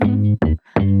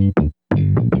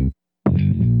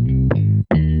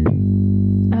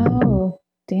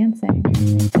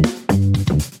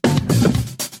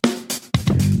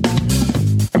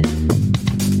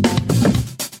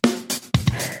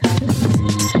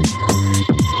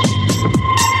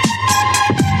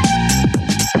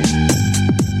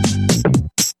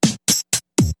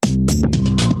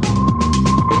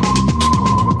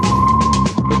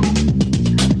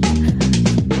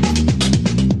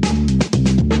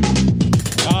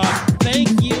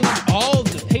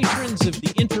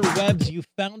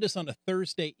found us on a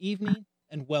Thursday evening,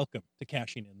 and welcome to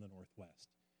Caching in the Northwest.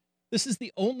 This is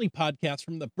the only podcast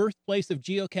from the birthplace of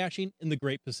geocaching in the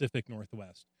Great Pacific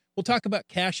Northwest. We'll talk about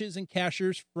caches and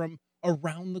cachers from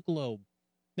around the globe.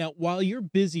 Now, while you're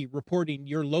busy reporting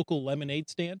your local lemonade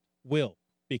stand, we'll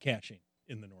be caching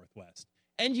in the Northwest.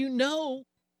 And you know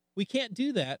we can't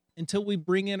do that until we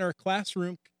bring in our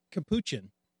classroom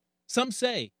capuchin. Some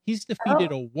say he's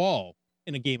defeated a wall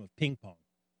in a game of ping pong.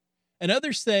 And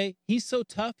others say he's so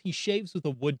tough he shaves with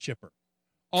a wood chipper.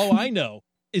 All I know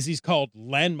is he's called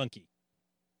Land Monkey.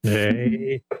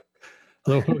 Hey.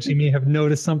 Hello, folks. You may have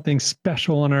noticed something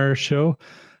special on our show.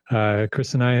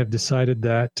 Chris and I have decided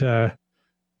that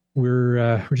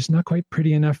we're just not quite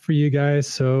pretty enough for you guys,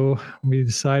 so we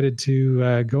decided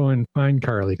to go and find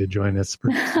Carly to join us.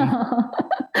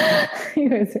 You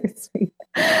guys are sweet.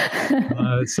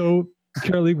 So,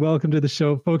 Carly, welcome to the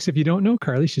show. Folks, if you don't know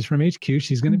Carly, she's from HQ.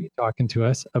 She's going to be talking to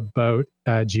us about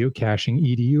Geocaching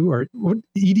EDU, or what,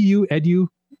 EDU?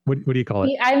 What do you call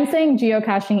it? I'm saying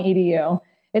Geocaching EDU.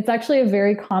 It's actually a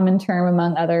very common term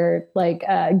among other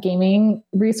gaming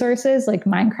resources, like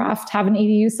Minecraft have an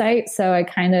EDU site. So I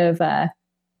kind of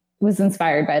was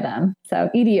inspired by them. So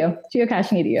EDU,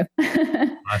 Geocaching EDU.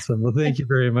 Awesome. Well, thank you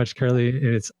very much, Carly.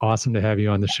 It's awesome to have you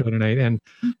on the show tonight. And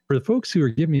for the folks who are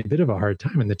giving me a bit of a hard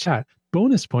time in the chat,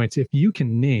 bonus points if you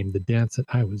can name the dance that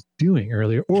I was doing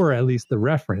earlier, or at least the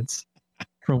reference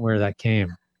from where that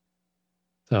came.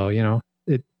 So,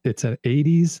 it's an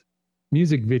 80s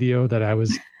music video that I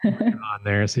was on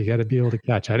there, so you got to be able to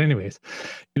catch that. Anyways,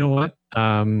 you know what?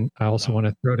 I also want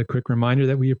to throw out a quick reminder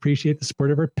that we appreciate the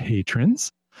support of our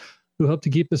patrons who help to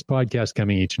keep this podcast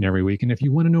coming each and every week. And if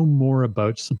you want to know more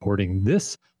about supporting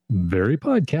this very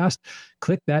podcast,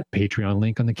 click that Patreon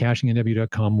link on the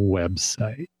CachingEDU.com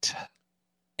website.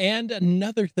 And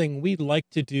another thing we'd like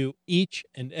to do each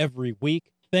and every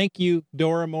week. Thank you,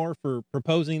 Dora Moore, for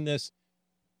proposing this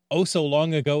so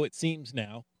long ago, it seems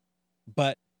now.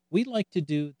 But we like to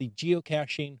do the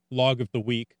geocaching log of the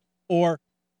week, or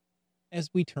as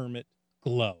we term it,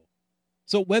 glow.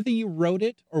 So whether you wrote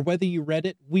it or whether you read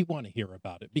it, we want to hear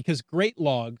about it, because great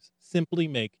logs simply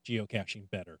make geocaching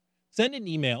better. Send an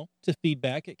email to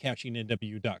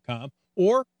feedback@cachingNW.com,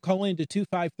 or call in to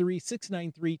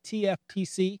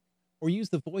 253-693-TFTC, or use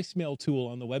the voicemail tool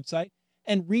on the website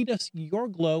and read us your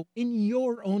glow in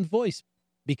your own voice,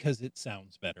 because it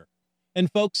sounds better. And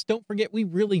folks, don't forget, we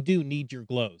really do need your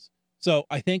glows. So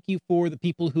I thank you for the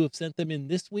people who have sent them in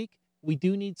this week. We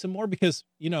do need some more because,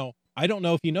 I don't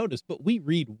know if you noticed, but we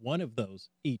read one of those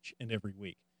each and every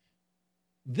week.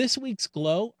 This week's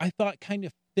glow, I thought, kind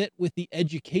of fit with the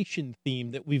education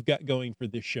theme that we've got going for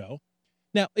this show.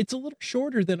 Now, it's a little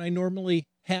shorter than I normally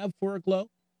have for a glow,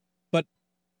 but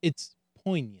it's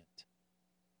poignant.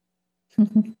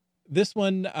 This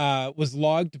one was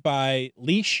logged by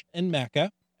Leash and Macca.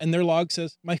 And their log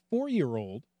says, my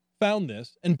 4-year-old found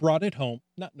this and brought it home,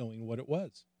 not knowing what it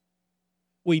was.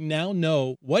 We now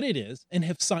know what it is and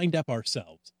have signed up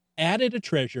ourselves, added a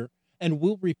treasure, and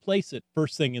we'll replace it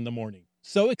first thing in the morning.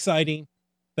 So exciting.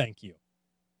 Thank you.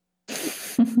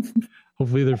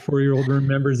 Hopefully their 4-year-old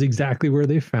remembers exactly where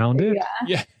they found it.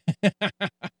 Yeah.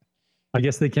 I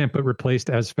guess they can't put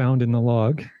replaced as found in the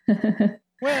log.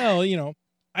 Well,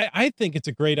 I think it's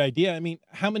a great idea. I mean,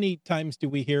 how many times do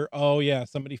we hear, oh, yeah,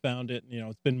 somebody found it,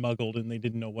 it's been muggled and they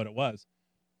didn't know what it was.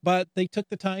 But they took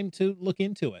the time to look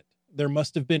into it. There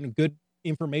must have been a good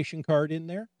information card in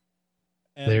there.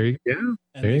 And, there you go.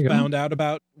 And they found out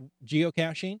about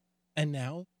geocaching, and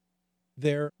now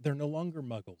they're no longer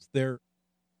muggles. They're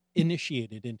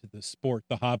initiated into the sport,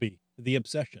 the hobby, the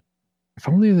obsession. If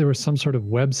only there was some sort of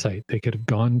website they could have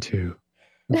gone to.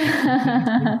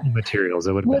 Materials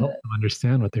that would help them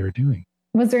understand what they were doing.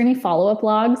 Was there any follow-up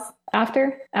logs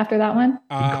after that one?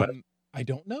 I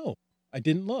don't know. I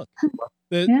didn't look.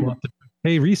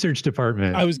 Hey, research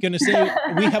department. I was going to say,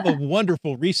 we have a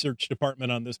wonderful research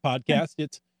department on this podcast.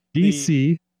 It's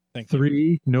DC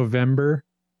 3 November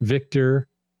Victor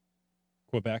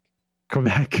Quebec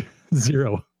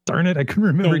 0. Darn it, I couldn't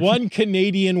remember. The one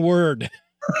Canadian word.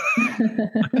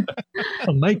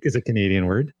 Mike is a Canadian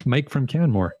word. Mike from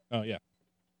Canmore. Oh, yeah.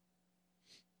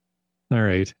 All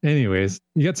right. Anyways,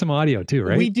 you got some audio too,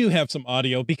 right? We do have some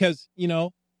audio because,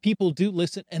 people do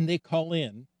listen and they call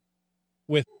in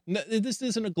with, this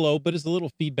isn't a glow, but it's a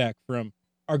little feedback from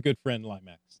our good friend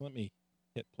Limax. Let me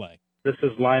hit play. This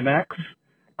is Limax.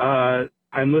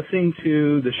 I'm listening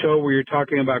to the show where you're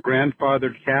talking about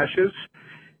grandfathered caches.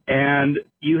 And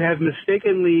you have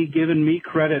mistakenly given me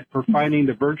credit for finding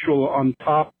the virtual on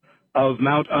top of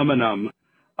Mount Umunum.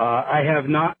 I have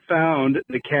not found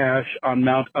the cache on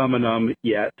Mount Umunum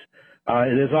yet,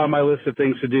 It is on my list of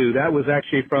things to do. That was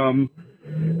actually from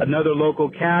another local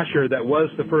cacher that was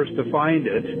the first to find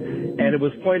it, and it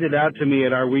was pointed out to me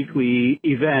at our weekly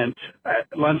event at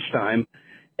lunchtime.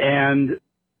 And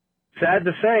sad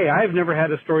to say, I've never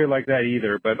had a story like that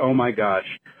either, but oh my gosh.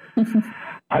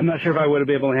 I'm not sure if I would have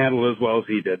been able to handle it as well as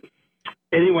he did.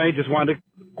 Anyway, just wanted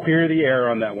to clear the air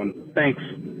on that one. Thanks.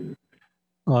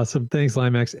 Awesome. Thanks,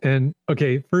 Limex. And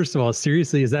okay, first of all,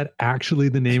 seriously, is that actually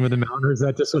the name of the mountain, or is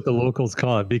that just what the locals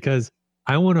call it? Because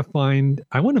I want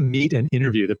to meet and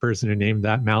interview the person who named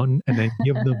that mountain and then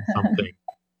give them something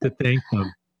to thank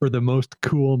them for the most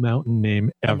cool mountain name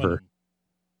ever.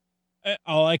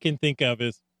 All I can think of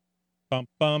is bum,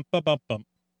 bum, bum, bum, bum.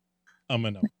 I'm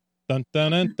gonna dun,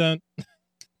 dun, dun, dun.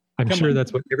 I'm sure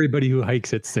that's what everybody who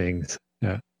hikes it sings.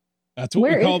 Yeah. That's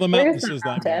what we call the mountain, says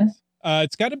Limex.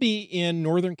 It's got to be in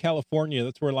Northern California.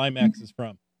 That's where Limex is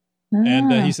from.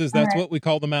 And he says that's what we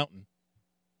call the mountain.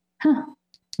 Huh.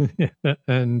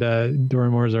 And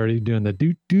Doramore's already doing the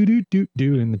do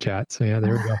in the chat. So yeah,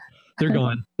 there we go. They're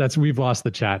gone. We've lost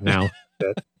the chat now.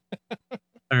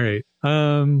 All right.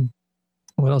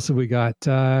 What else have we got?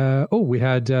 We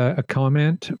had a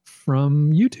comment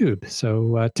from YouTube.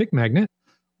 So Tick Magnet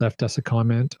left us a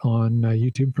comment on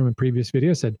YouTube from a previous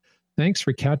video. Said, thanks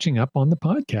for catching up on the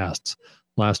podcasts.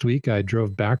 Last week, I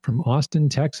drove back from Austin,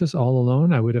 Texas all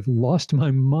alone. I would have lost my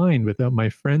mind without my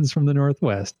friends from the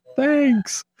Northwest.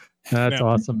 Thanks. That's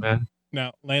awesome, man.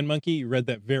 Now, Land Monkey, you read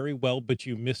that very well, but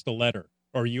you missed a letter,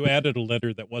 or you added a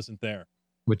letter that wasn't there.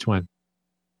 Which one?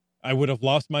 I would have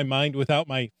lost my mind without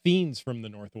my fiends from the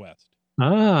Northwest.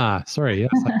 Ah, sorry. Yes.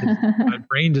 My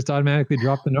brain just automatically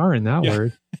dropped an R in that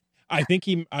word. I think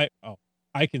I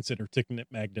consider Tick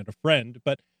Magnet a friend,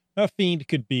 but a fiend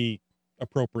could be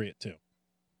appropriate too.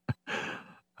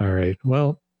 All right.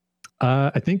 Well,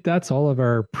 I think that's all of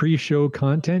our pre-show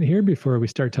content here before we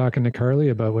start talking to Carly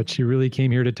about what she really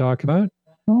came here to talk about.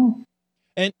 Oh.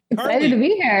 And Carly, excited to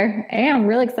be here. I am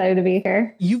really excited to be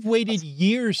here. You've waited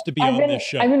years to be on this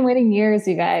show. I've been waiting years,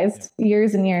 you guys. Yeah.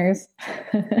 Years and years.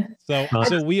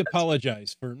 So we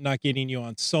apologize for not getting you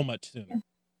on so much sooner.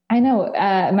 I know.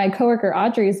 My coworker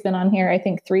Audrey's been on here, I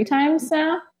think 3 times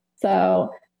now. So,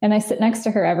 and I sit next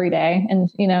to her every day, and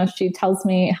she tells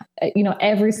me,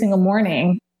 every single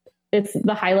morning, it's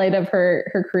the highlight of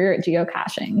her career at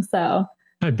geocaching. So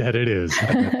I bet it is.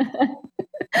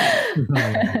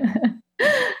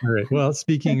 All right. Well,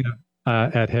 speaking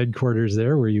of at headquarters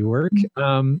there where you work,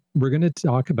 we're going to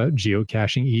talk about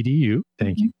Geocaching EDU.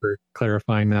 Thank you for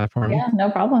clarifying that for me. Yeah, no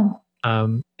problem.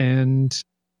 And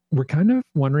we're kind of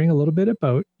wondering a little bit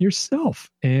about yourself,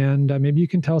 and maybe you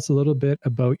can tell us a little bit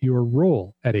about your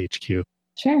role at HQ.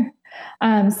 Sure.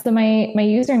 So my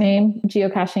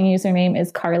geocaching username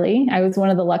is Carly. I was one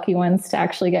of the lucky ones to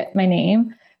actually get my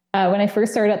name. When I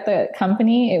first started at the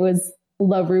company, it was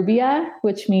La Rubia,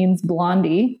 which means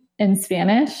blondie in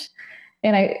Spanish.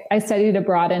 And I studied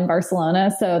abroad in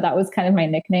Barcelona, so that was kind of my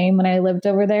nickname when I lived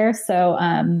over there. So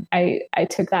I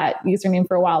took that username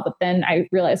for a while, but then I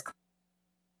realized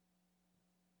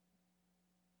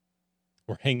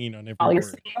we're hanging on every word.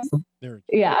 There.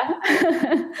 Yeah.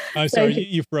 I'm sorry,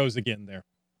 you froze again there.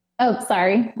 Oh,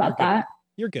 sorry about that.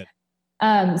 You're good.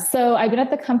 So I've been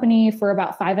at the company for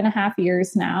about 5.5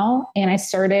 years now, and I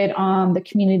started on the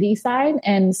community side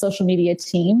and social media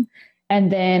team.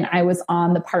 And then I was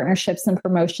on the partnerships and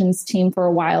promotions team for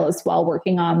a while as well,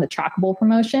 working on the trackable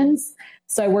promotions.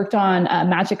 So I worked on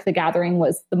Magic the Gathering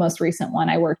was the most recent one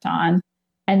I worked on.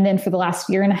 And then for the last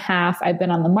 1.5 years, I've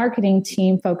been on the marketing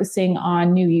team focusing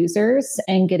on new users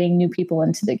and getting new people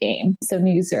into the game. So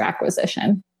new user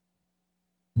acquisition.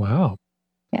 Wow.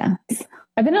 Yeah.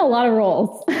 I've been in a lot of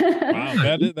roles. Wow,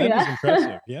 that is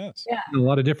impressive. Yes. Yeah. A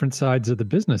lot of different sides of the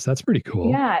business. That's pretty cool.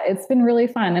 Yeah, it's been really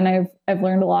fun. And I've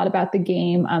learned a lot about the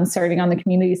game, starting on the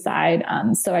community side.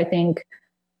 So I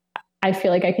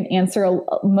feel like I can answer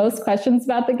most questions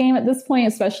about the game at this point,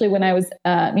 especially when I was,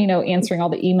 answering all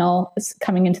the email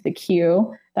coming into the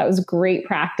queue. That was great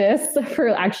practice for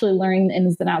actually learning the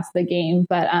ins and outs of the game.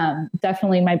 But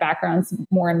definitely my background's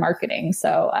more in marketing.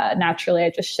 So naturally, I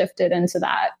just shifted into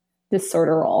this sort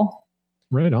of role.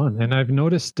 Right on. And I've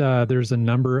noticed there's a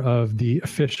number of the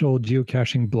official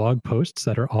geocaching blog posts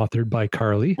that are authored by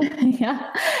Carly.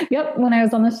 Yeah. Yep. When I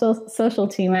was on the social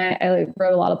team, I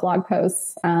wrote a lot of blog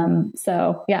posts. And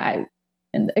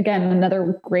again,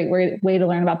 another great way to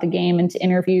learn about the game and to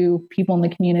interview people in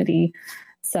the community.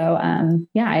 So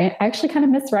I actually kind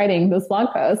of miss writing those blog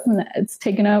posts, and it's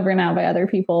taken over now by other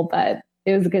people, but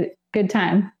it was a good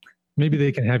time. Maybe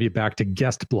they can have you back to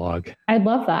guest blog. I'd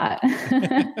love that.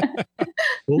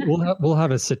 we'll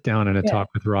have a sit down and a talk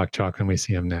with Rock Chalk when we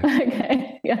see him next.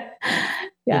 Okay.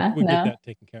 Yeah. We'll get that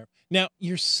taken care of. Now,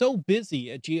 you're so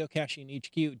busy at Geocaching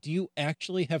HQ. Do you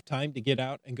actually have time to get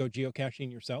out and go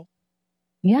geocaching yourself?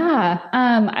 Yeah.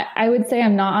 I would say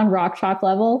I'm not on Rock Chalk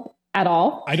level at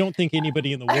all. I don't think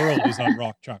anybody in the world is on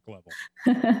Rock Chalk level.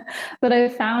 But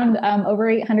I've found over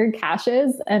 800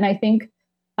 caches, and I think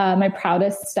my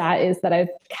proudest stat is that I've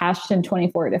cached in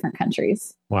 24 different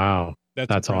countries. Wow.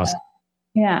 That's awesome.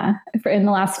 Yeah. In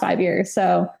the last 5 years.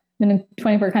 So I've been in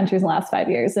 24 countries in the last 5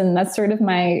 years. And that's sort of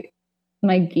my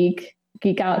geek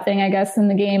out thing, I guess, in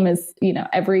the game is,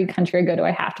 every country I go to,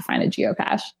 I have to find a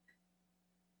geocache.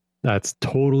 That's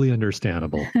totally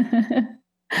understandable.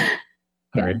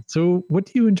 All right. So what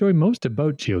do you enjoy most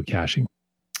about geocaching?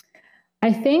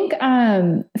 I think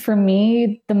for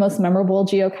me, the most memorable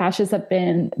geocaches have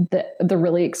been the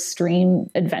really extreme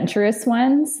adventurous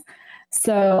ones.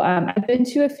 So I've been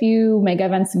to a few mega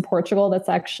events in Portugal. That's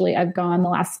actually, I've gone the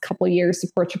last couple of years to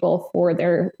Portugal for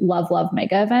their Love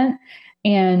mega event.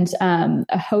 And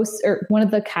a host or one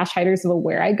of the cache hiders of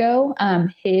Where I Go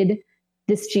hid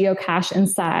this geocache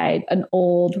inside an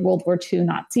old World War II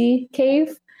Nazi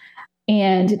cave.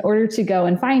 And in order to go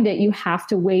and find it, you have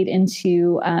to wade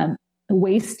into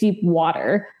waist deep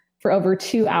water for over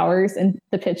 2 hours in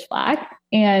the pitch black.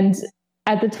 And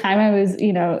at the time I was,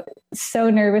 so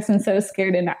nervous and so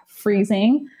scared and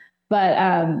freezing. But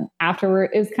afterward,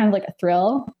 it was kind of like a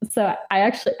thrill. So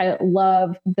I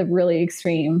love the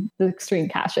extreme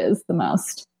caches the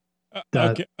most.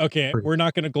 Okay. We're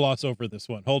not going to gloss over this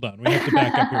one. Hold on. We have to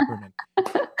back up here for a minute.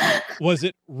 Was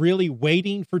it really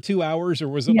waiting for 2 hours, or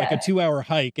was it like a 2 hour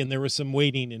hike and there was some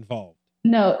waiting involved?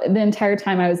 No, the entire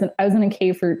time I was in a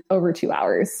cave for over 2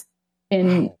 hours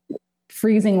in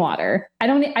freezing water. I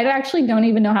actually don't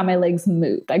even know how my legs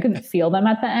moved. I couldn't feel them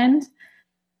at the end.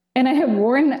 And I had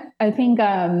worn, I think,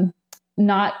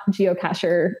 not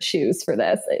geocacher shoes for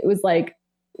this. It was like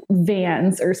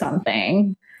Vans or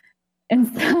something. And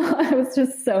so I was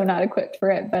just so not equipped for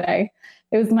it, but it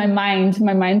was my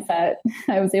mindset.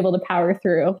 I was able to power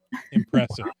through.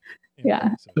 Impressive.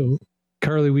 Yeah. So,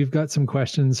 Carly, we've got some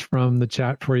questions from the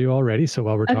chat for you already. So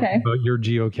while we're talking about your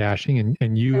geocaching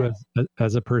and you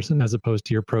as a person, as opposed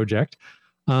to your project,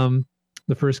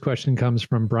 the first question comes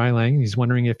from Bry Lang. He's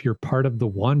wondering if you're part of the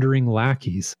Wandering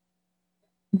Lackeys.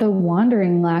 The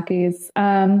Wandering Lackeys.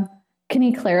 Can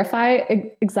you clarify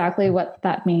exactly what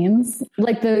that means?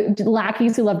 Like the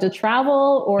lackeys who love to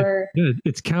travel, or?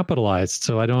 It's capitalized.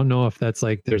 So I don't know if that's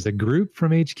like, there's a group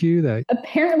from HQ that.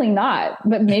 Apparently not,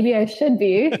 but maybe I should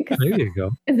be. There you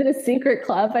go. Is it a secret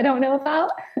club I don't know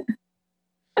about?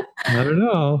 I don't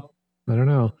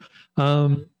know.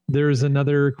 There's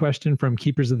another question from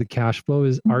Keepers of the Cash Flow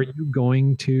is, are you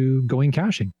going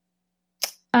caching?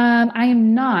 I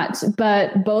am not,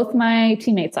 but both my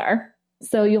teammates are.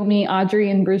 So you'll meet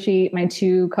Audrey and Brigitte, my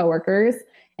two coworkers.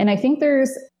 And I think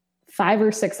there's 5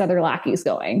 or 6 other lackeys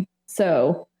going.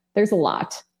 So there's a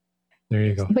lot. There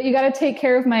you go. But you got to take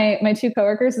care of my 2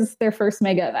 coworkers. This is their first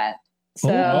mega event. So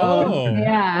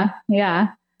yeah.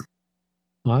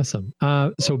 Awesome.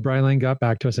 So Brylan got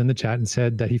back to us in the chat and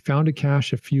said that he found a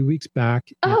cache a few weeks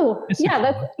back. Oh,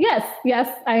 yeah. Yes,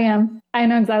 I am. I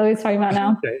know exactly what he's talking about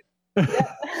now.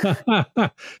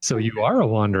 Okay. So you are a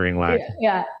wandering lackey.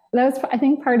 Yeah. That was, I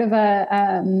think, part of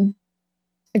a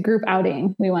group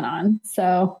outing we went on.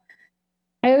 So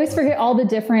I always forget all the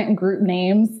different group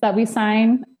names that we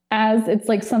sign, as it's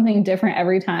like something different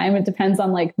every time. It depends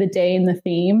on like the day and the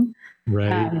theme.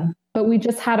 Right. But we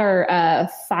just had our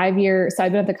 5-year. So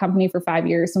I've been at the company for 5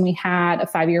 years, and we had a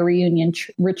 5-year reunion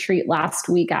retreat last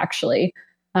week, actually.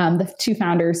 The 2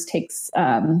 founders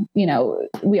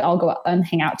we all go out and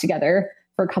hang out together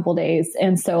for a couple of days.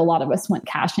 And so a lot of us went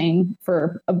caching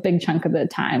for a big chunk of the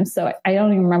time. So I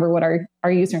don't even remember what our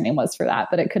username was for that,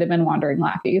 but it could have been Wandering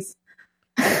Lackeys.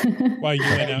 Well, you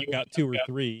went out and got 2 or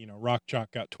 3, Rock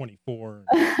Chalk got 24,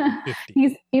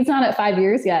 50. He's not at 5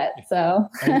 years yet. So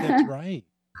that's right.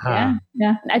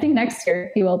 Yeah. I think next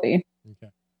year he will be.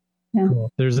 Okay. Yeah. Cool.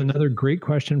 There's another great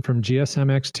question from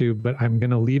GSMX2, but I'm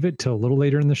going to leave it till a little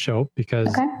later in the show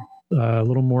because a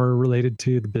little more related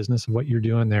to the business of what you're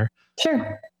doing there.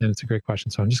 Sure. And it's a great question.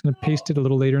 So I'm just going to paste it a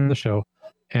little later in the show,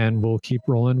 and we'll keep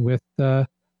rolling with the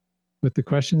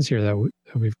questions here that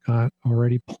we've got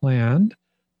already planned.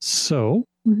 So,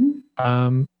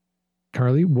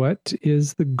 Carly, what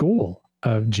is the goal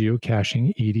of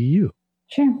Geocaching EDU?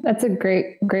 Sure. That's a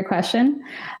great question.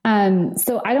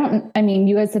 So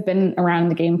you guys have been around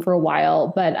the game for a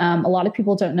while, but a lot of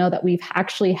people don't know that we've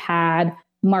actually had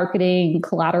marketing,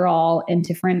 collateral, and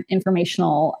different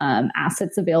informational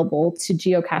assets available to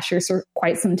geocachers for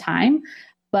quite some time.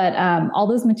 But all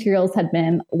those materials had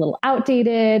been a little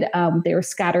outdated. They were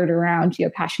scattered around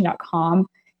geocaching.com.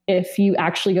 If you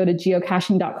actually go to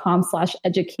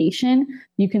geocaching.com/education,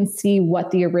 you can see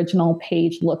what the original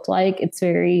page looked like. It's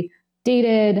very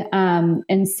dated.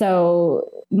 And so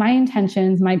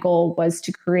my goal was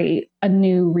to create a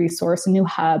new resource, a new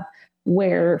hub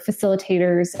where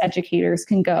facilitators, educators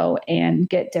can go and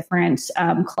get different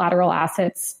collateral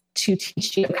assets to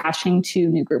teach geocaching to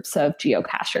new groups of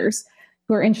geocachers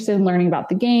who are interested in learning about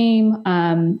the game,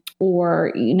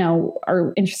 or,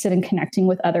 are interested in connecting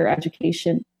with other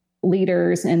education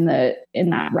leaders in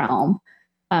that realm.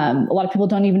 A lot of people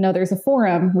don't even know there's a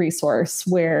forum resource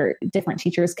where different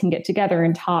teachers can get together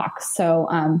and talk. So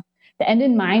the end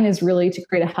in mind is really to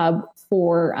create a hub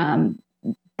for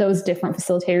those different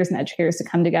facilitators and educators to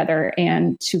come together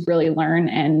and to really learn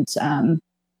and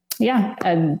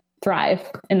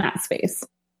thrive in that space.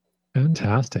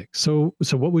 Fantastic. So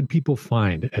what would people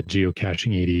find at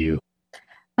Geocaching EDU?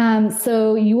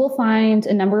 So you will find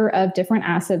a number of different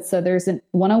assets. So there's a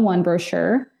 101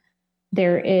 brochure.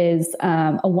 There is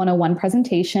a 101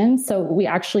 presentation. So we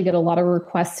actually get a lot of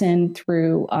requests in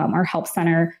through our help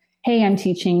center. Hey, I'm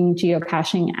teaching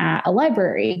geocaching at a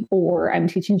library, or I'm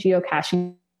teaching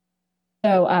geocaching.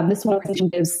 So this one presentation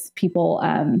gives people,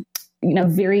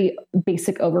 very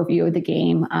basic overview of the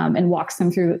game and walks them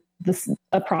through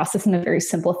a process in a very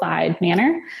simplified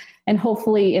manner, and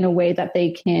hopefully in a way that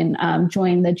they can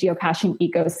join the geocaching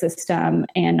ecosystem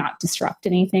and not disrupt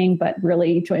anything, but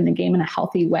really join the game in a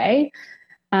healthy way.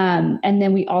 And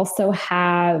then we also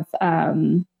have,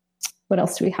 what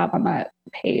else do we have on that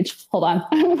page? Hold on.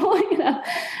 I'm pulling it up.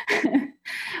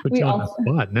 Put you on the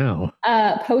spot now.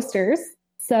 Posters.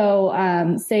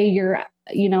 So say you're,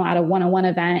 at a 101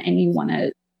 event and you want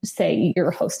to say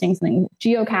you're hosting something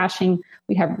geocaching,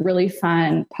 we have really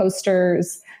fun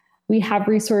posters. We have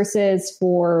resources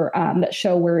for that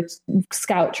show where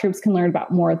Scout troops can learn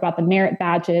more about the merit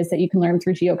badges that you can learn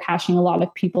through geocaching. A lot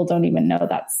of people don't even know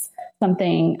that's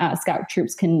something Scout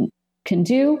troops can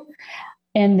do.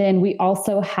 And then we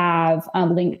also have a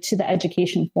link to the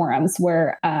education forums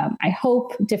where I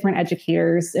hope different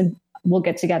educators will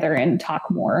get together and talk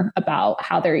more about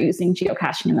how they're using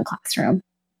geocaching in the classroom.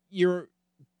 You're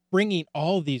bringing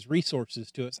all these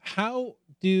resources to us. How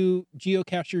do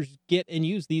geocachers get and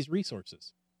use these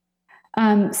resources?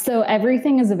 So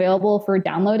everything is available for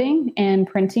downloading and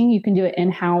printing. You can do it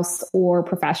in-house or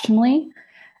professionally.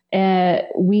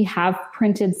 We have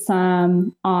printed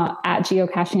some at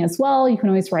geocaching as well. You can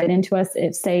always write into us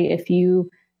if you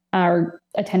are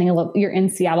attending you're in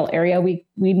Seattle area, we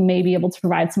may be able to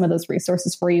provide some of those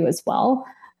resources for you as well.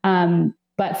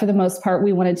 But for the most part,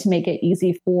 we wanted to make it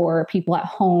easy for people at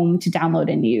home to download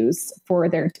and use for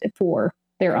their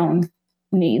own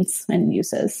needs and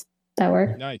uses. That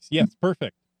work? Nice. Yes,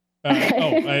 perfect.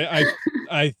 I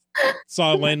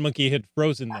saw Land Monkey had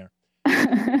frozen there.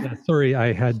 Sorry,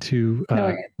 I had to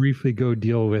briefly go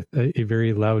deal with a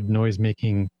very loud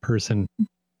noise-making person.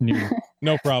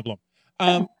 No problem.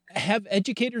 Have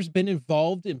educators been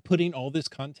involved in putting all this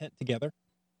content together?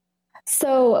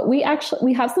 So we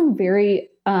have some very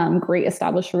great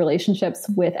established relationships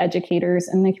with educators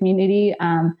in the community.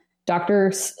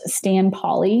 Dr. Stan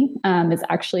Pauly is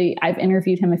actually, I've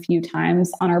interviewed him a few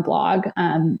times on our blog,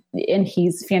 and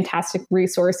he's a fantastic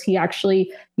resource. He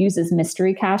actually uses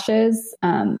mystery caches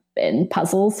and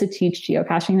puzzles to teach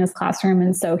geocaching in his classroom.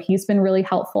 And so he's been really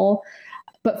helpful.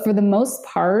 But for the most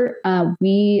part,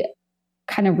 we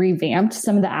kind of revamped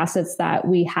some of the assets that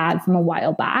we had from a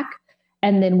while back.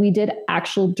 And then we did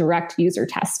actual direct user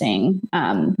testing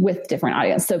with different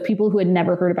audience. So people who had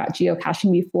never heard about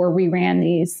geocaching before, we ran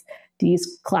these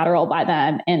collateral by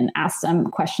them and asked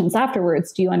them questions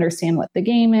afterwards. Do you understand what the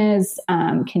game is?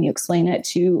 Can you explain it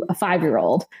to a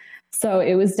 5-year-old? So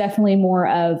it was definitely more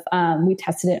of, we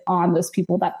tested it on those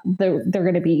people that they're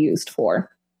going to be used for.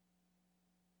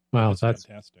 Wow, that's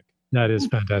fantastic. That is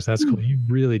fantastic. That's cool. You've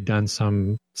really done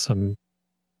some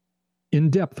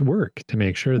in-depth work to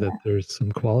make sure that there's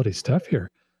some quality stuff here.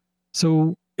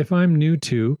 So if I'm new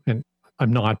to, and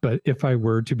I'm not, but if I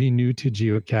were to be new to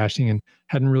geocaching and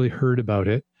hadn't really heard about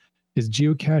it, is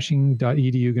geocaching.edu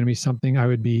going to be something I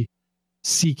would be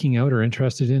seeking out or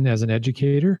interested in as an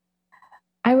educator?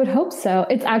 I would hope so.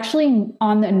 It's actually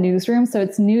on the newsroom. So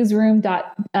it's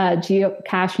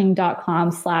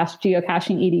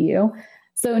newsroom.geocaching.com/geocaching EDU.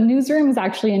 So Newsroom is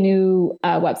actually a new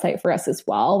website for us as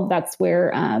well. That's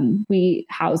where we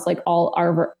house like all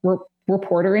our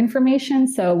reporter information.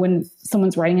 So when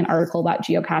someone's writing an article about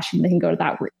geocaching, they can go to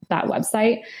that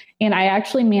website. And I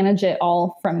actually manage it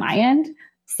all from my end.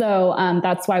 So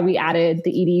that's why we added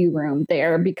the EDU room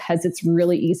there, because it's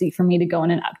really easy for me to go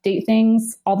in and update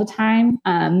things all the time.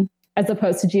 As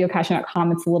opposed to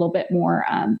geocaching.com, it's a little bit more,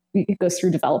 it goes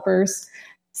through developers.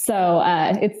 So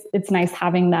it's nice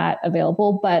having that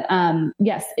available. But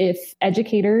yes, if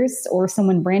educators or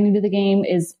someone brand new to the game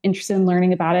is interested in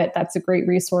learning about it, that's a great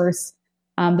resource.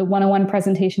 The 101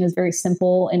 presentation is very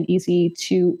simple and easy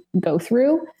to go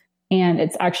through. And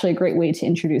it's actually a great way to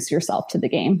introduce yourself to the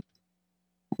game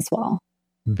as well.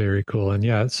 Very cool. And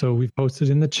yeah, so we've posted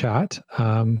in the chat.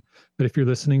 But if you're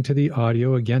listening to the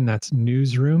audio, again, that's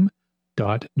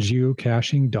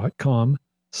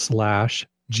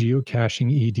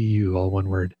newsroom.geocaching.com/geocaching EDU, all one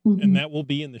word. And that will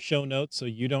be in the show notes, so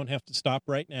you don't have to stop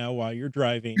right now while you're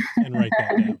driving and write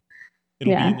that down.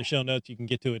 It'll be in the show notes. You can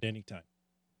get to it anytime.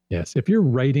 Yes. If you're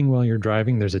writing while you're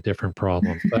driving, there's a different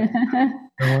problem. But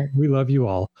we love you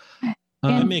all.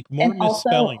 I make more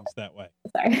misspellings that way.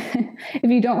 Sorry. If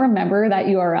you don't remember that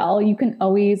URL, you can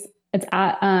always, it's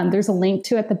at, there's a link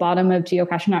to at the bottom of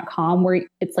geocaching.com where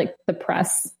it's like the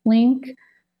press link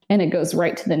and it goes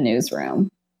right to the newsroom.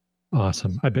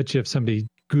 Awesome. I bet you if somebody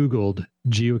Googled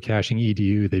geocaching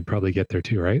EDU, they'd probably get there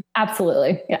too, right?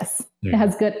 Absolutely. Yes. It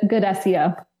has good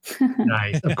SEO.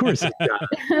 Nice. Of course it does.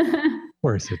 Of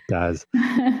course it does.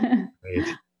 Great.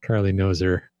 Carly knows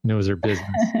her business.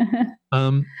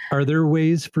 Are there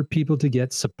ways for people to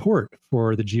get support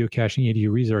for the geocaching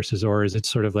EDU resources, or is it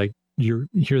sort of like you're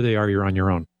on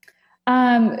your own?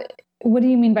 What do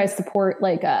you mean by support?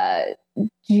 Like,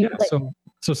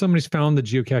 so somebody's found the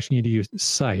geocaching EDU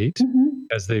site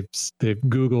as they've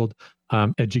Googled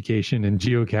education and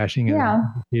geocaching, and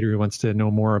an educator who wants to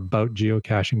know more about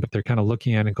geocaching, but they're kind of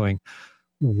looking at it going,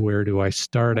 where do I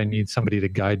start? I need somebody to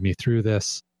guide me through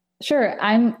this. Sure.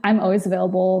 I'm always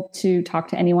available to talk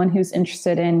to anyone who's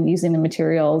interested in using the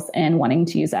materials and wanting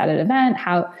to use it at an event,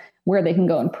 where they can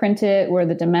go and print it, where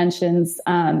the dimensions,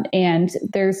 and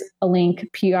there's a link,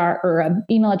 PR, or an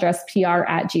email address,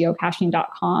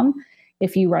 PR@geocaching.com.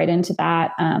 If you write into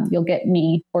that, you'll get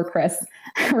me or Chris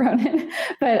Ronan.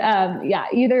 But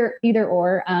either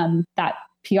or, that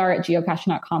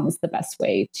PR@geocaching.com is the best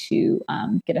way to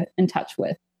get in touch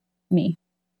with me.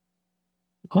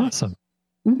 Awesome.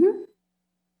 Mm-hmm.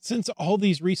 Since all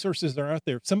these resources are out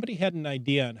there, if somebody had an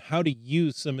idea on how to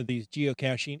use some of these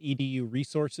geocaching EDU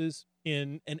resources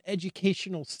in an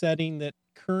educational setting that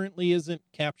currently isn't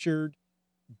captured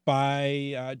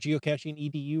by geocaching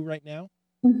EDU right now,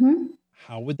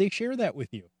 how would they share that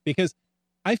with you? Because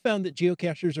I found that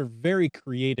geocachers are very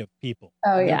creative people.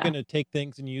 They're going to take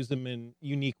things and use them in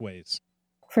unique ways.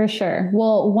 For sure.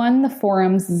 Well, the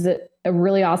forums is a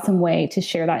really awesome way to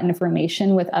share that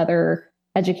information with other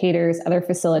educators, other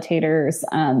facilitators.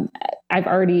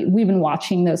 We've been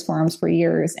watching those forums for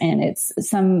years, and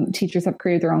some teachers have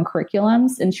created their own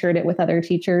curriculums and shared it with other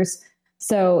teachers.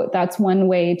 So that's one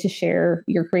way to share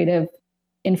your creative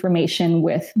information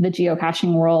with the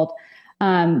geocaching world.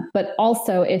 But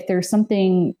also, if there's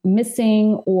something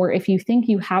missing, or if you think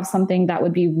you have something that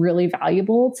would be really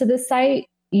valuable to this site,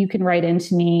 you can write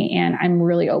into me, and I'm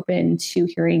really open to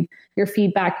hearing your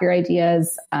feedback, your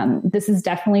ideas. This is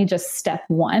definitely just step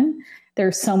one.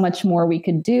 There's so much more we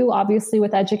could do, obviously,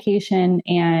 with education,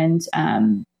 and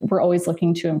we're always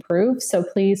looking to improve. So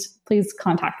please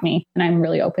contact me, and I'm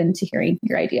really open to hearing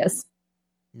your ideas.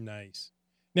 Nice.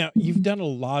 Now, you've done a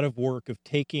lot of work of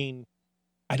taking,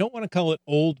 I don't want to call it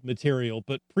old material,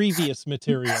 but previous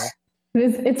material.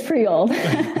 It's pretty old.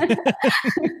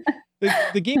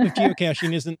 The game of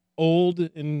geocaching isn't old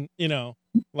in the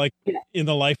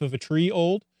life of a tree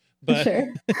old, but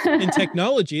in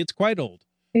technology, it's quite old.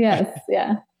 Yes.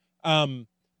 Yeah.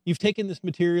 You've taken this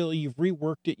material, you've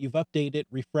reworked it, you've updated it,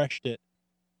 refreshed it.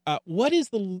 What is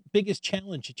the biggest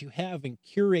challenge that you have in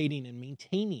curating and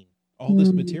maintaining all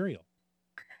this material?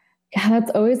 Yeah, that's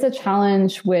always a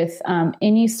challenge with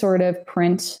any sort of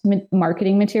print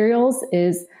marketing materials.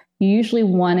 Is you usually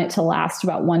want it to last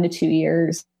about 1 to 2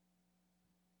 years.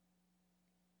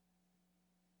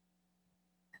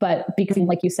 But because,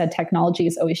 like you said, technology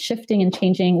is always shifting and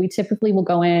changing, we typically will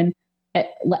go in.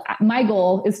 My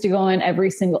goal is to go in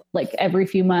every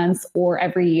few months or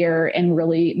every year and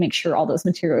really make sure all those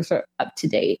materials are up to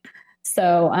date.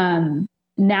 So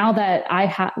now that I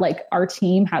have, our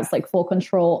team has full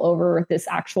control over this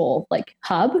actual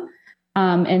hub,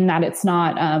 and that it's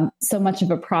not so much of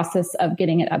a process of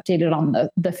getting it updated on the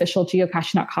official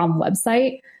geocaching.com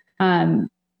website.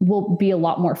 Will be a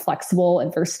lot more flexible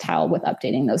and versatile with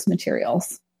updating those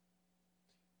materials.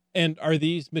 And are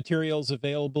these materials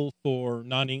available for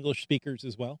non-English speakers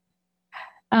as well?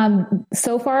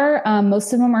 So far,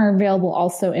 most of them are available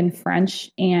also in French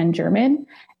and German.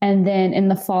 And then in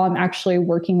the fall, I'm actually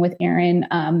working with Erin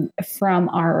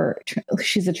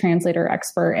she's a translator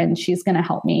expert, and she's going to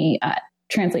help me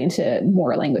translate into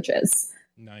more languages.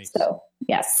 Nice. So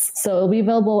yes, so it'll be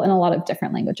available in a lot of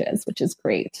different languages, which is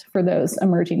great for those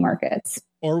emerging markets.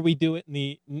 Or we do it in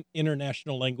the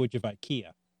international language of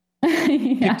IKEA.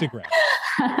 Yeah. Pictographs.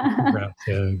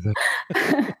 Yeah,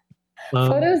 exactly.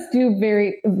 Photos do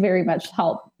very, very much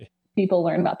help people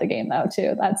learn about the game, though.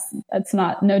 Too. That's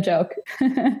no joke.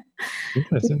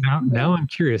 Interesting. Now I'm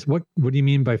curious. What do you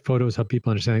mean by photos help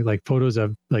people understand? Like photos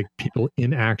of like people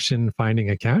in action finding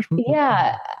a cache?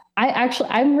 Yeah,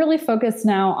 I'm really focused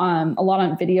now on a lot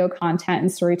on video content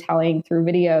and storytelling through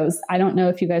videos. I don't know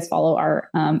if you guys follow our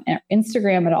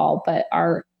Instagram at all, but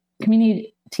our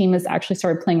community team has actually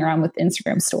started playing around with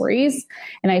Instagram stories.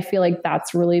 And I feel like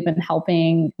that's really been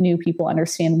helping new people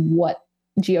understand what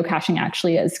geocaching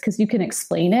actually is, because you can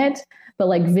explain it, but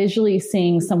like visually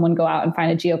seeing someone go out and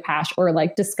find a geocache or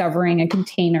like discovering a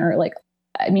container, like,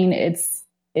 I mean,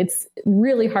 it's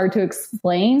really hard to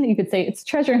explain. You could say it's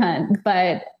treasure hunt,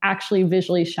 but actually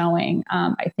visually showing,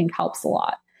 I think helps a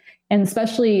lot. And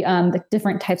especially the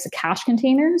different types of cache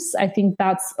containers. I think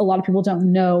that's a lot of people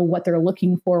don't know what they're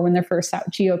looking for when they're first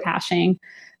out geocaching.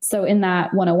 So in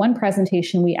that 101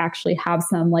 presentation, we actually have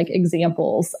some like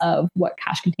examples of what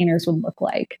cache containers would look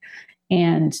like.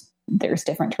 And there's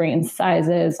different terrain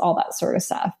sizes, all that sort of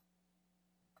stuff.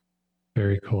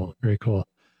 Very cool. Very cool.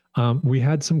 We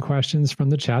had some questions from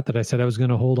the chat that I said I was going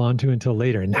to hold on to until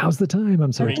later. And now's the time.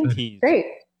 I'm so excited. Great.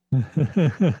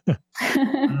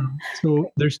 So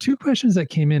there's two questions that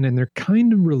came in and they're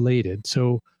kind of related.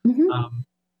 So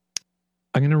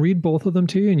I'm going to read both of them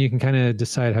to you and you can kind of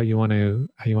decide how you want to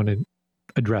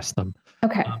address them.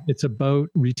 Okay. It's about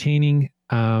retaining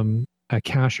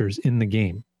cachers in the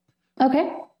game.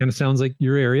 Okay. And it sounds like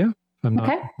your area.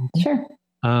 Okay. Sure.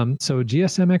 So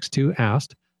GSMX2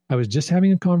 asked, I was just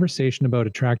having a conversation about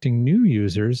attracting new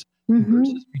users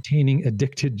versus retaining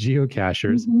addicted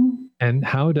geocachers. And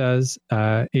how does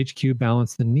HQ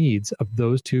balance the needs of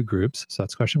those two groups? So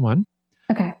that's question one.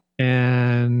 Okay.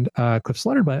 And Cliff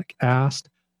Slaughterback asked,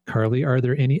 Carly, are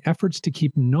there any efforts to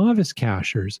keep novice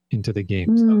cachers into the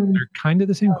game? So they're kind of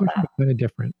the same question, but kind of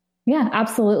different. Yeah,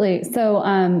 absolutely. So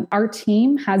our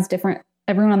team has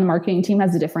everyone on the marketing team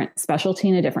has a different specialty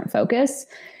and a different focus.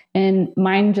 And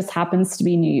mine just happens to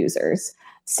be new users.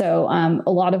 So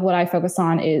a lot of what I focus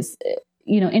on is,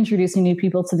 introducing new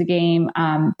people to the game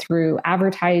through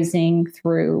advertising,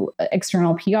 through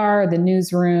external PR, the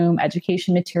newsroom,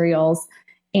 education materials.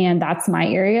 And that's my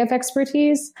area of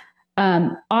expertise.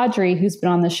 Audrey, who's been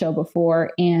on the show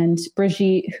before, and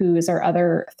Brigitte, who is our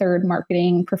other third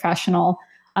marketing professional,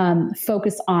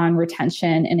 focus on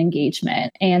retention and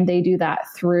engagement. And they do that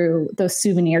through those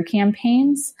souvenir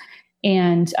campaigns.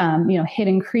 And,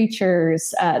 hidden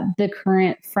creatures, the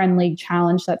current Friend League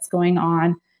challenge that's going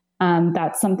on.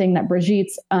 That's something that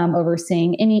Brigitte's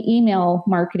overseeing. Any email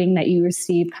marketing that you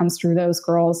receive comes through those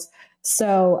girls.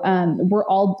 So we're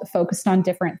all focused on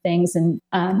different things. And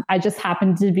I just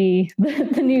happen to be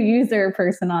the new user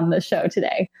person on the show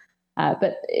today.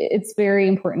 But it's very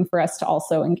important for us to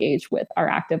also engage with our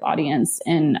active audience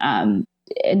and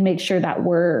make sure that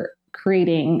we're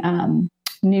creating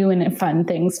new and fun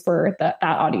things for that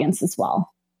audience as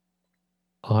well.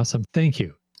 Awesome. Thank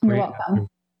you. You're welcome.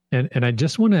 And I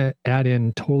just want to add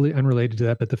in, totally unrelated to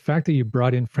that, but the fact that you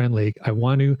brought in Friend League, I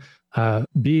want to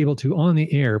be able to on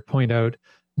the air point out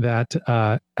that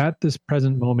at this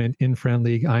present moment in Friend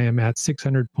League, I am at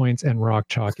 600 points and Rock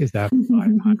Chalk is at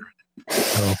 500.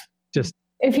 So just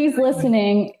if he's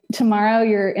listening, tomorrow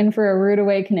you're in for a rude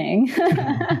awakening.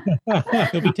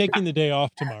 He'll be taking the day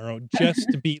off tomorrow just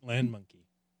to beat Land Monkey.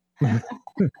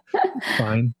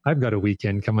 Fine. I've got a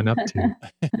weekend coming up too.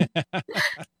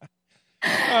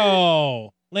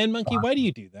 Oh, Land Monkey, why do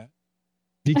you do that?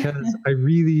 Because I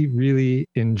really, really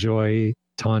enjoy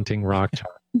taunting Rock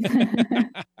Chalk.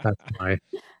 That's why.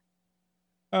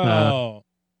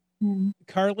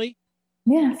 Carly?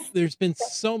 Yes. There's been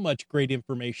so much great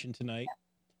information tonight.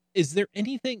 Is there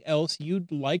anything else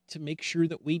you'd like to make sure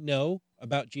that we know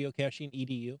about Geocaching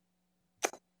EDU?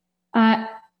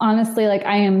 Honestly, like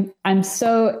I'm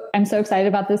so excited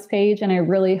about this page, and I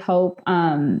really hope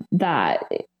that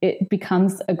it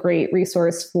becomes a great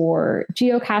resource for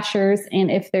geocachers. And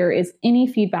if there is any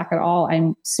feedback at all,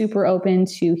 I'm super open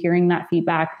to hearing that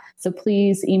feedback. So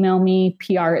please email me,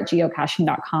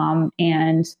 PR@geocaching.com,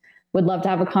 and would love to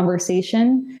have a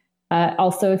conversation.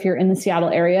 Also, if you're in the Seattle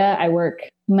area, I work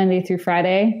Monday through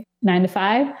Friday, 9 to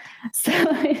 5. So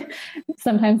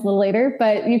sometimes a little later,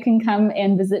 but you can come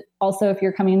and visit. Also, if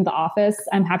you're coming to the office,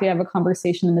 I'm happy to have a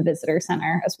conversation in the visitor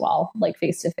center as well, like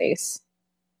face to face.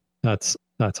 That's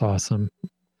awesome.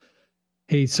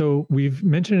 Hey, so we've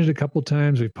mentioned it a couple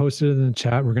times. We've posted it in the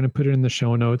chat. We're going to put it in the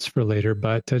show notes for later.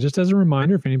 But just as a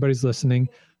reminder, if anybody's listening,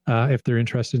 if they're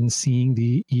interested in seeing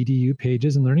the EDU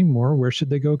pages and learning more, where should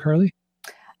they go, Carly?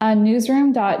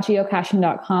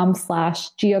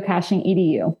 Newsroom.geocaching.com/geocaching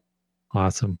EDU.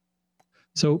 Awesome.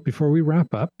 So before we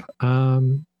wrap up,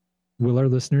 will our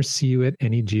listeners see you at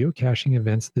any geocaching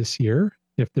events this year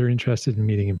if they're interested in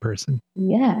meeting in person?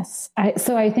 Yes.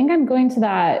 So I think I'm going to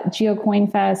that GeoCoin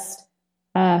Fest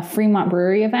Fremont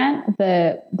Brewery event,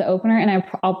 the opener, and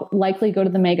I'll likely go to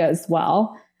the mega as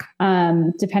well.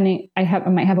 Depending, I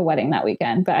might have a wedding that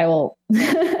weekend, but I will.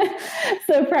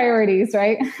 So priorities,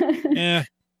 right? Yeah.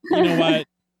 You know what?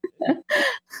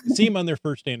 See them on their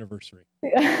first anniversary.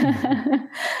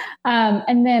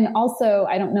 And then also,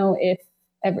 I don't know if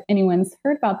anyone's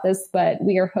heard about this, but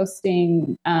we are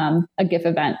hosting a GIF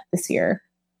event this year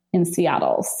in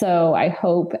Seattle. So I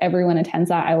hope everyone attends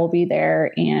that. I will be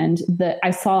there. And I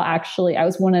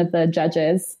was one of the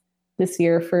judges this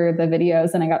year for the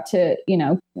videos, and I got to,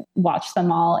 watch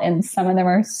them all. And some of them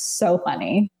are so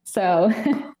funny. So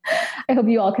I hope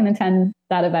you all can attend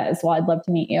that event as well. I'd love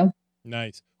to meet you.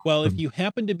 Nice. Well, if you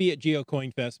happen to be at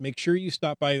GeoCoin Fest, make sure you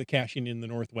stop by the Caching in the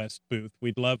NorthWest booth.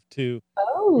 We'd love to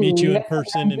meet you in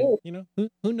person, and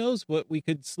who knows what we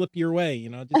could slip your way.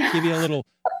 Just give you a little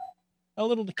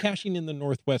Caching in the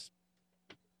NorthWest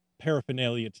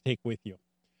paraphernalia to take with you.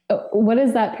 What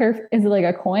is that? Is it like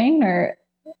a coin or?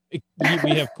 We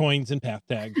have coins and path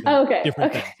tags. And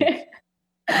different things.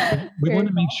 We want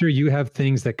to make sure you have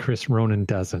things that Chris Ronan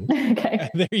doesn't. Okay.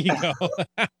 There you go.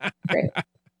 Great.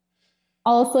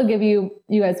 I'll also give you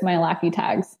guys my Lackey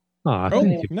tags. Oh,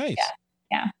 thank you. Nice.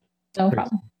 Yeah. No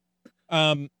problem.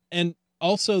 And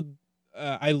also,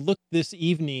 I looked this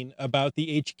evening about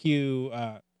the HQ.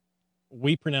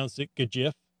 We pronounce it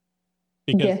Gajif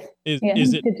because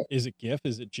is it GIF?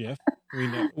 Is it GIF?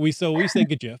 We say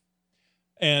Gajif,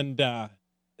 and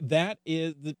that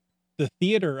is the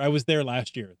theater. I was there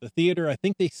last year. The theater, I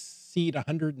think they seat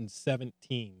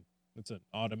 117. It's an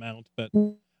odd amount, but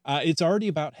it's already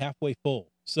about halfway full.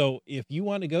 So if you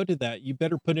want to go to that, you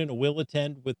better put in a will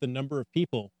attend with the number of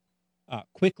people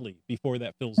quickly before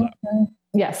that fills up.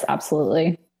 Yes,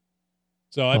 absolutely.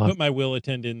 So I put my will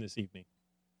attend in this evening.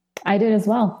 I did as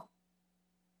well.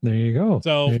 There you go.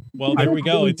 So, there we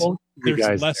go.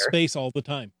 There's less space all the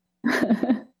time.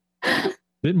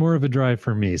 Bit more of a drive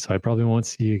for me, so I probably won't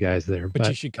see you guys there. But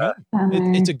you should come.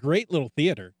 It's a great little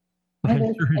theater.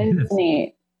 It's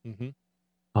neat. Mm-hmm.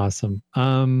 Awesome.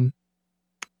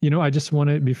 I just want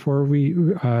to, before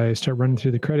I start running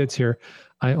through the credits here,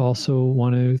 I also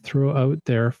want to throw out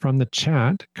there from the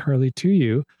chat, Carly, to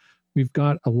you. We've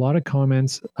got a lot of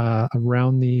comments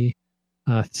around the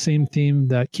same theme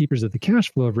that Keepers of the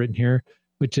Cash Flow have written here,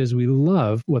 which is we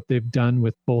love what they've done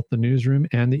with both the newsroom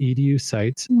and the EDU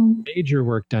sites. Major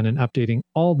work done in updating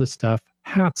all the stuff.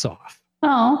 Hats off.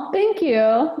 Oh, thank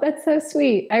you. That's so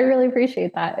sweet. I really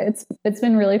appreciate that. It's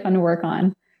been really fun to work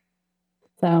on.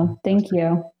 So thank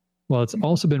you. Well, it's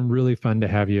also been really fun to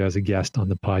have you as a guest on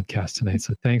the podcast tonight.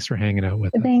 So thanks for hanging out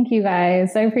with us. Thank you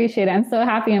guys. I appreciate it. I'm so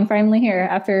happy I'm finally here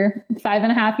after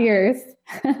 5.5 years.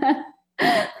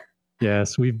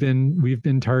 Yes, we've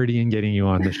been tardy in getting you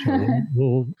on the show.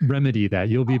 We'll remedy that.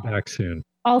 You'll be back soon.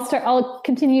 I'll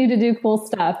continue to do cool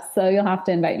stuff. So you'll have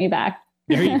to invite me back.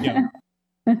 There you go.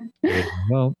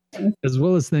 Well, as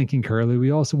well as thanking Carly, we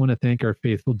also want to thank our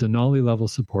faithful Denali level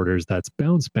supporters. That's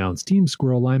Bounce, Team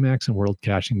Squirrel, Limax, and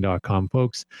WorldCaching.com,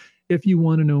 folks. If you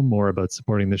want to know more about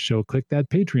supporting the show, click that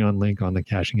Patreon link on the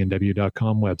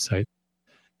CachingNW.com website.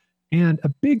 And a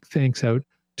big thanks out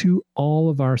to all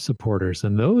of our supporters,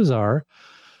 and those are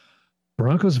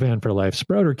Broncos Van for Life,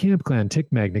 Sprouter, Camp Clan,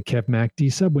 Tick Magnet, Kev Mac, D,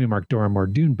 Subway Mark,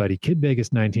 Doramore, Dune Buddy, Kid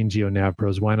Vegas 19, Geo Nav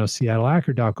Pros, Wino, Seattle,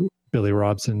 Ackerdoc, Billy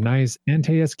Robson, Nice,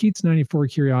 Antaeus, Keats 94,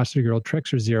 Curiosity Girl,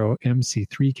 Trexer Zero,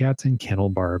 MC3 Cats, and Kennel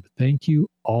Barb. Thank you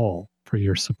all for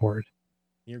your support.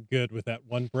 You're good with that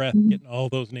one breath, getting all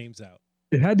those names out.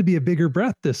 It had to be a bigger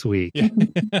breath this week. I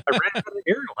ran out of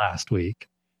air last week.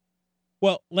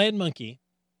 Well, Land Monkey.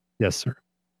 Yes, sir.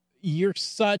 You're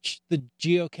such the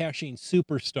geocaching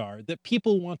superstar that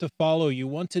people want to follow you,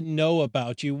 want to know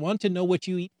about you, want to know what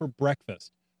you eat for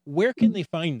breakfast. Where can they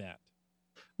find that?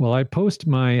 Well, I post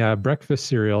my breakfast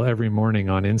cereal every morning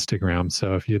on Instagram.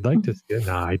 So if you'd like to see it,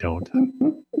 no, I don't.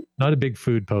 not a big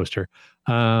food poster.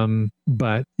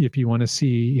 But if you want to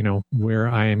see, where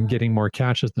I am getting more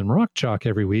caches than rock chalk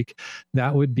every week,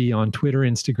 that would be on Twitter,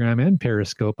 Instagram, and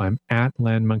Periscope. I'm at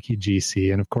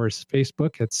LandMonkeyGC. And of course,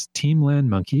 Facebook, it's Team Land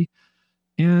Monkey.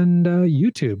 And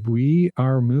YouTube, we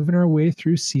are moving our way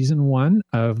through season 1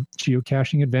 of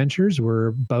Geocaching Adventures. We're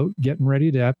about getting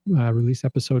ready to release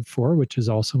episode 4, which is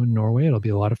also in Norway. It'll be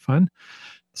a lot of fun.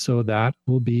 So that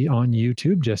will be on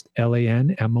YouTube, just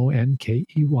LANMONKEY.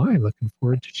 Looking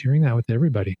forward to sharing that with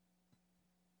everybody.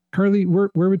 Carly, where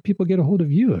would people get a hold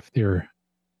of you if they're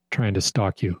trying to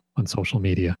stalk you on social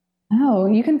media? Oh,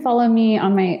 you can follow me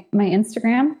on my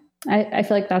Instagram. I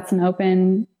feel like that's an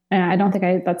open, I don't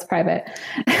think that's private.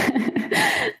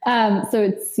 So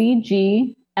it's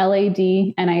CGLADNIC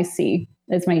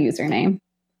is my username.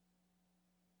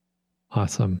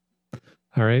 Awesome.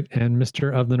 All right. And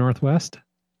Mr. of the Northwest?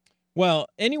 Well,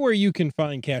 anywhere you can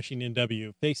find Caching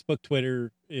NW, Facebook,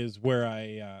 Twitter is where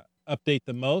I update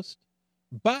the most.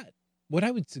 But what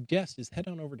I would suggest is head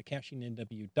on over to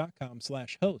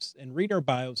cachingnw.com/hosts and read our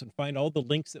bios and find all the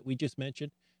links that we just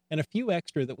mentioned and a few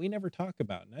extra that we never talk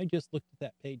about. And I just looked at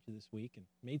that page this week and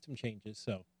made some changes.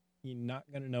 So you're not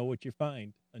going to know what you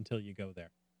find until you go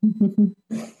there.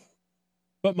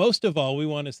 But most of all, we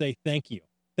want to say thank you.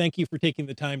 Thank you for taking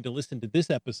the time to listen to this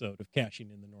episode of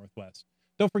Caching in the Northwest.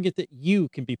 Don't forget that you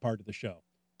can be part of the show.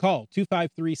 Call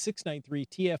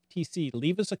 253-693-TFTC.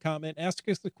 Leave us a comment, ask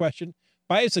us a question,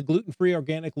 buy us a gluten-free,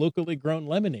 organic, locally grown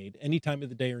lemonade any time of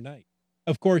the day or night.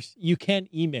 Of course, you can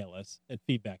email us at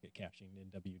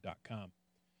feedback@cachingnw.com.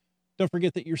 Don't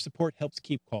forget that your support helps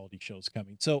keep quality shows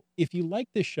coming. So if you like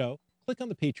this show, click on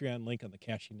the Patreon link on the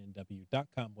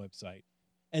cachingnw.com website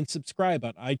and subscribe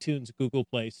on iTunes, Google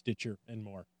Play, Stitcher, and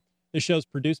more. The show's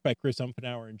produced by Chris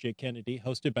Umfenauer and Jay Kennedy,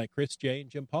 hosted by Chris J. and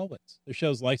Jim Paulwitz. The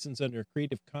show's licensed under a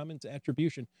Creative Commons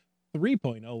Attribution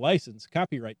 3.0 license,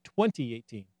 copyright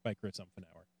 2018 by Chris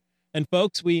Umfenauer. And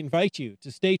folks, we invite you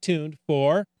to stay tuned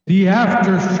for The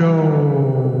After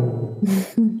Show.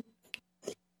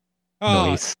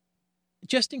 Nice.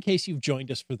 Just in case you've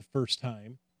joined us for the first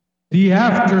time, The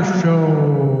After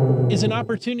Show is an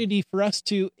opportunity for us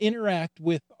to interact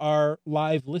with our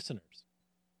live listeners.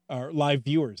 Our live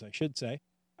viewers, I should say.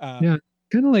 Yeah,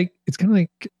 it's kind of like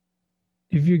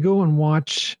if you go and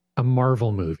watch a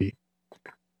Marvel movie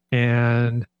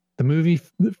and the movie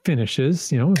finishes,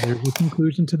 there's a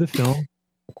conclusion to the film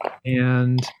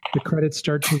and the credits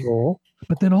start to roll,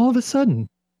 but then all of a sudden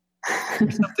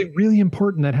there's something really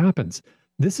important that happens.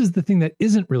 This is the thing that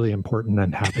isn't really important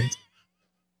that happens.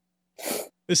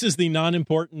 This is the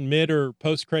non-important mid or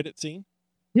post-credit scene?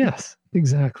 Yes,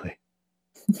 exactly.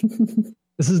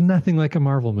 This is nothing like a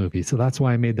Marvel movie, so that's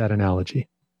why I made that analogy.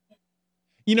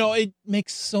 It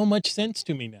makes so much sense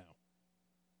to me now.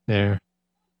 There.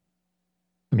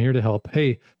 I'm here to help.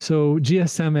 Hey, so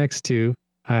GSM X2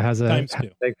 has a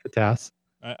hashtag FATAS.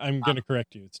 I'm going to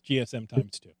correct you. It's GSM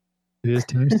times 2. It is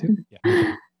times 2?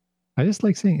 Yeah. I just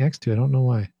like saying X2. I don't know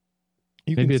why.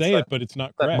 You Maybe can say it, but it's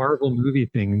not correct. That Marvel movie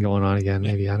thing going on again.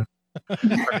 Maybe. I don't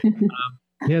know.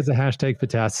 He has a hashtag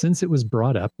FATAS. Since it was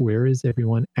brought up, where is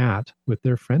everyone at with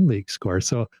their friend league score?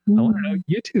 So I want to know,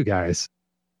 you two guys,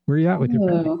 where are you at with your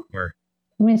friend league score?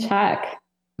 Let me check.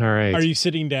 All right. Are you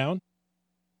sitting down?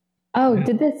 Oh,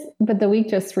 but the week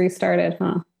just restarted,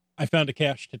 huh? I found a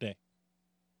cache today.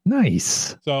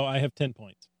 Nice. So I have 10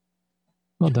 points.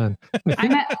 Well done.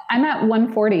 I'm at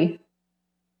 140.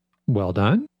 Well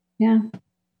done. Yeah.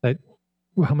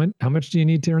 How much do you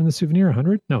need to earn the souvenir?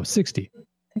 100? No, 60.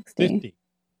 60.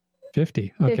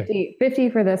 50. Okay. 50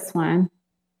 for this one.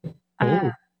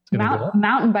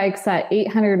 Mountain bikes at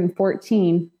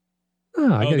 814.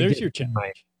 There's your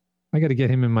challenge. I got to get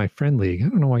him in my friend league. I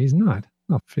don't know why he's not.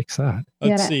 I'll fix that.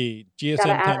 Let's see.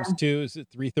 GSM times 2 is at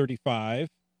 335.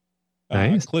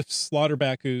 Nice. Cliff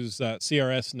Slaughterback, who's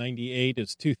CRS 98,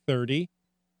 is 230.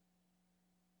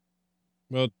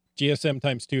 Well, GSM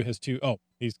times 2 has 2. Oh,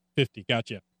 he's 50.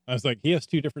 Gotcha. I was like, he has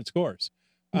 2 different scores.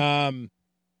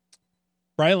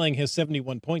 Brylang has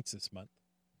 71 points this month.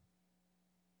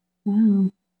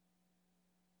 Wow.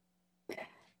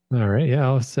 All right.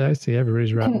 Yeah, I see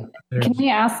everybody's wrapping up there. Can we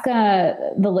ask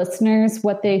the listeners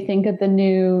what they think of the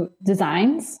new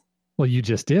designs? Well, you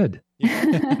just did. So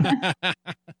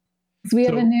we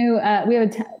have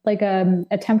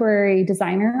a temporary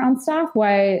designer on staff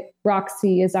while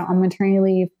Roxy is out on maternity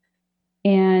leave.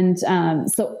 And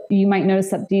so you might notice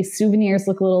that these souvenirs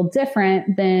look a little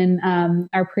different than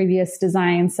our previous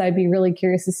designs. So I'd be really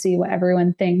curious to see what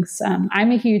everyone thinks.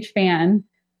 I'm a huge fan,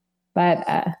 but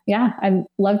I'd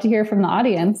love to hear from the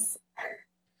audience.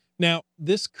 Now,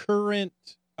 this current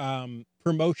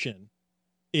promotion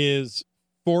is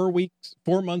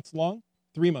 4 months long,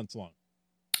 3 months long.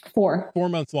 4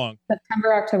 months long.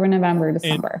 September, October, November,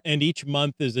 December. And each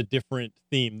month is a different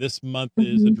theme. This month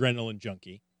is Adrenaline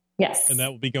Junkie. Yes. And that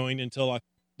will be going until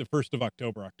the 1st of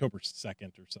October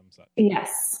 2nd or some such.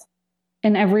 Yes.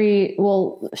 And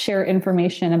we'll share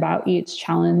information about each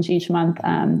challenge each month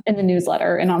in the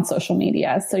newsletter and on social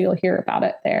media. So you'll hear about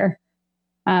it there.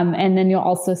 And then you'll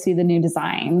also see the new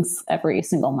designs every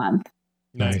single month.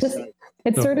 Nice.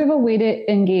 It's sort of a way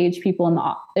to engage people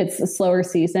it's a slower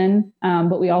season,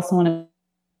 but we also want to.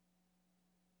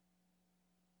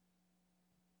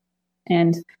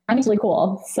 And it's really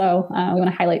cool. So we want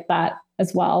to highlight that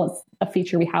as well. It's a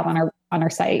feature we have on our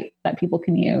site that people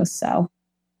can use. So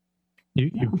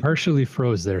you partially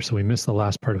froze there, so we missed the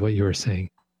last part of what you were saying.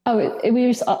 Oh, we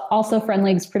just also Friend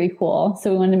League's pretty cool.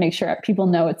 So we wanted to make sure people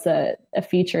know it's a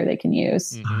feature they can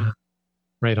use. Mm-hmm.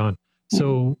 Right on.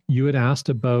 So you had asked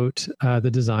about the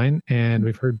design, and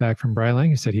we've heard back from Brylang.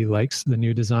 He said he likes the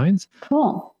new designs.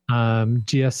 Cool.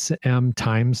 GSM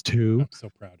times 2. I'm so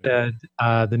proud of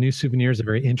it. The new souvenirs are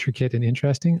very intricate and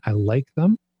interesting. I like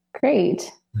them.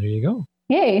 Great. There you go.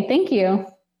 Yay. Thank you.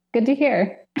 Good to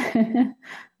hear.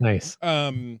 Nice.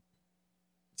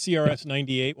 CRS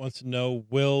 98 wants to know,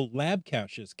 will lab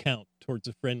caches count towards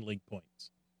the Friend League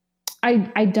points?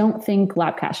 I don't think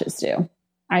lab caches do.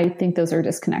 I think those are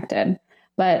disconnected.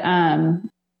 But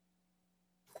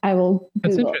I will Google.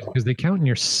 That's interesting because they count in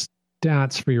your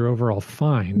stats for your overall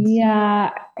fines.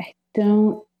 Yeah,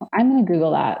 I'm going to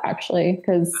Google that actually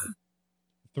because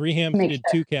 3 Hams did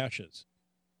 2 caches,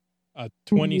 a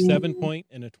 27 point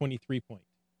and a 23 point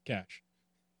cache.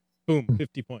 Boom,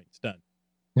 50 points done.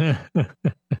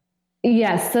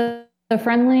 Yes, the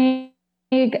Friend League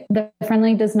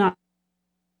does not.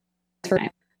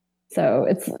 So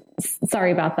it's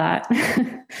sorry about that.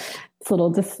 It's a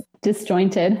little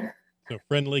disjointed. So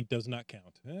Friend League does not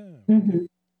count. Mm-hmm.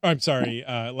 I'm sorry.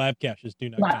 Lab caches do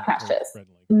not lab count. Caches. Friend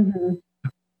League.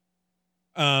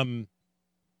 Mm-hmm.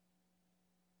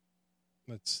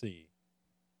 Let's see.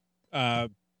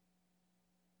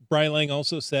 Brylang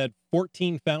also said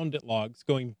 14 found it logs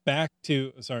going back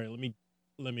to. Sorry, let me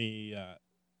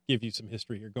give you some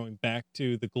history here. Going back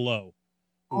to the Glow,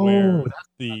 where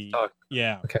the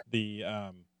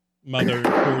mother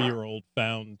 4-year-old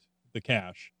found the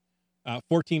cache.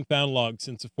 14 found logs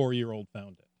since a 4-year-old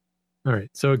found it. All right,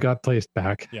 so it got placed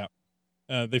back. Yeah,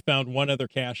 they found one other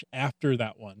cache after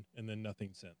that one, and then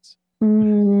nothing since.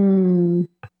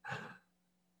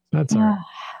 That's all right.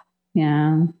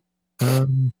 Yeah.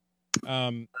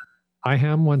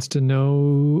 IHAM wants to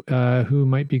know who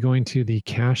might be going to the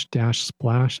Cache Dash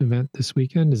Splash event this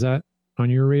weekend. Is that on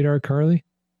your radar, Carly?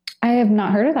 I have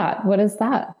not heard of that. What is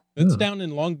that? It's down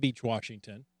in Long Beach,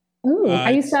 Washington. Ooh,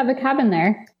 I used to have a cabin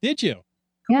there. Did you?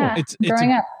 Yeah,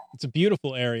 growing up. It's a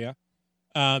beautiful area.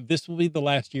 This will be the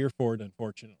last year for it,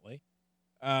 unfortunately.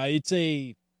 Is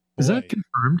that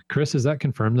confirmed, Chris? Is that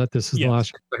confirmed that this is the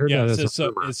last year? I heard that it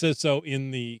says so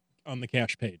on the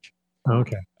cache page.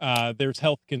 Okay. There's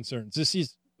health concerns. This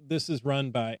is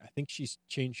run by, I think she's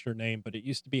changed her name, but it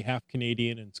used to be Half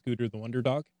Canadian and Scooter the Wonder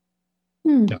Dog.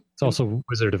 Yeah, it's also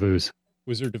Wizard of Ooze.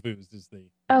 Wizard of Ooze is the.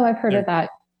 Oh, I've heard of that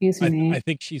username. I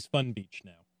think she's Fun Beach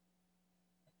now.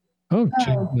 Oh,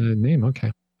 the name.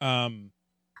 Okay.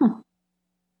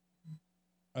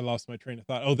 I lost my train of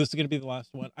thought. Oh, this is going to be the last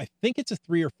one. I think it's a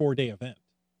 3 or 4 day event.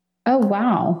 Oh,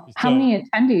 wow. How many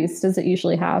attendees does it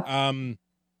usually have?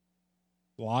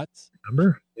 Lots.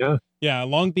 Number? Yeah. Yeah.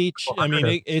 Long Beach. I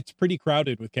mean, it's pretty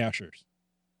crowded with cachers.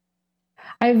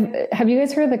 Have you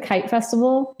guys heard of the Kite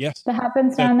Festival? Yes. That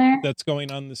happens down there? That's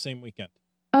going on the same weekend.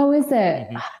 Oh, is it?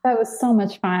 Mm-hmm. That was so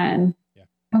much fun. Yeah.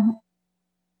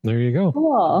 There you go.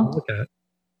 Cool. Look at it.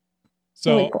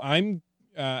 So really cool. I'm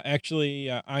actually,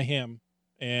 IHAM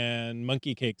and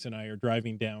Monkey Cakes and I are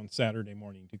driving down Saturday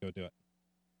morning to go do it.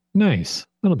 Nice.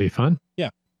 That'll be fun.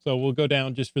 Yeah. So we'll go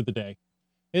down just for the day.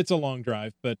 It's a long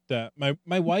drive, but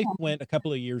my wife went a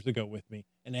couple of years ago with me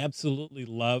and absolutely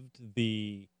loved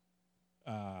the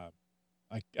I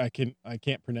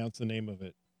can't pronounce the name of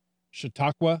it.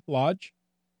 Chautauqua Lodge.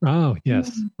 Oh,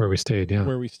 yes. Where we stayed, yeah.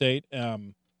 Where we stayed.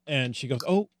 And she goes,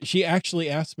 "Oh," she actually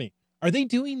asked me, "Are they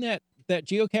doing that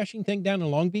geocaching thing down in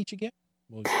Long Beach again?"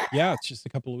 Well, yeah, it's just a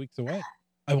couple of weeks away.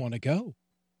 I want to go.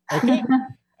 Okay.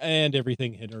 And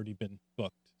everything had already been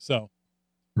booked. So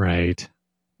right.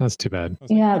 That's too bad. I was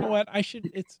like, you know what? I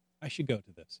should go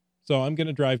to this. So I'm going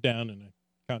to drive down, and I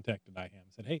contacted IHAM and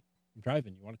said, "Hey, I'm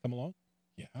driving. You want to come along?"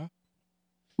 Yeah.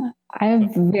 I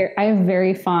have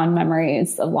very fond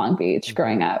memories of Long Beach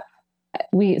growing up.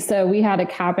 We had a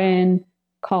cabin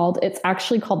it's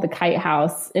actually called the Kite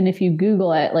House. And if you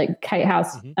Google it, like Kite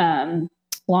House,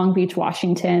 Long Beach,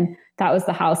 Washington. That was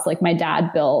the house like my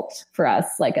dad built for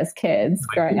us, like as kids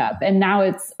growing up. And now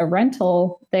it's a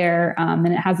rental there, and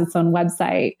it has its own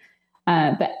website.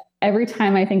 But every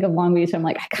time I think of Long Beach, I'm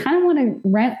like, I kind of want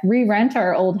to re-rent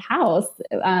our old house.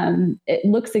 It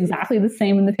looks exactly the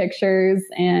same in the pictures,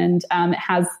 and it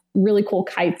has really cool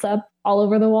kites up all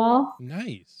over the wall.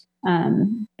 Nice.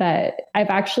 But I've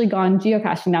actually gone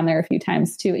geocaching down there a few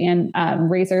times too, and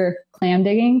razor clam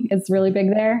digging is really big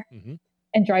there. Mm-hmm.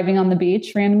 And driving on the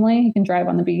beach randomly. You can drive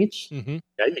on the beach. Mm-hmm.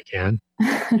 Yeah, you can.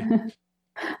 Yeah.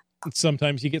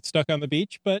 Sometimes you get stuck on the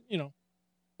beach, but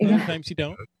sometimes you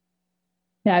don't.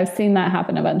 Yeah, I've seen that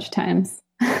happen a bunch of times.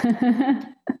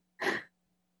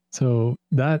 So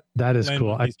that is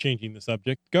cool. He's changing the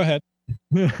subject. Go ahead.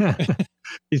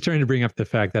 He's trying to bring up the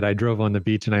fact that I drove on the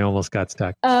beach and I almost got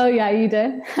stuck. Oh yeah, you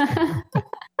did.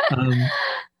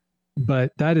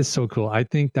 But that is so cool. I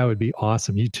think that would be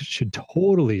awesome. You should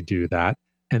totally do that.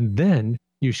 And then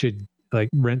you should like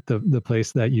rent the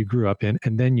place that you grew up in.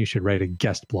 And then you should write a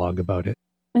guest blog about it.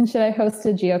 And should I host a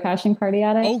geocaching party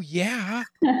at it? Oh, yeah.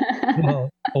 Well,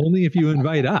 only if you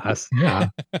invite us. Yeah.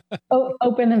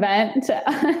 Open event.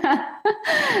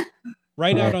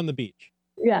 Right out on the beach.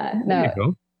 Yeah. No. There you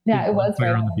go. Yeah, it was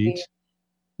right on the beach.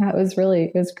 That was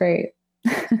great.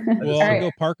 We'll all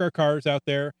go park our cars out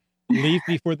there, leave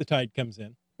before the tide comes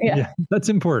in. Yeah, that's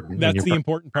important. That's the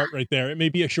important part right there. It may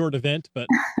be a short event, but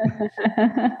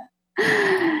all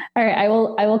right, I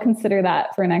will consider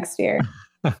that for next year.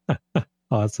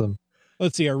 Awesome.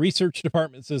 Let's see. Our research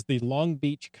department says the Long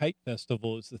Beach Kite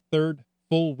Festival is the third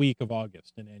full week of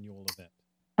August, an annual event.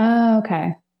 Oh,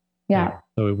 okay. Yeah.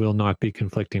 So it will not be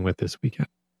conflicting with this weekend.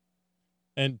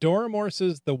 And Dora Moore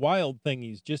says the wild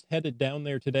thingies just headed down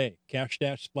there today. Cache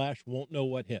Dash Splash won't know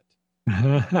what hit.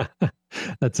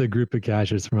 That's a group of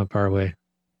caches from up our way.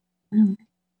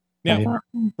 Now,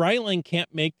 Bryling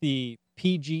can't make the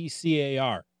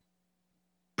PGCAR.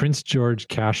 Prince George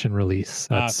Cache and Release.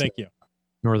 That's thank you.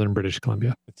 Northern British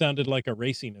Columbia. It sounded like a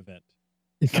racing event.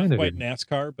 It kind of quite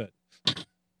NASCAR, but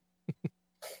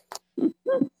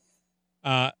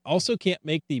also can't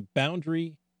make the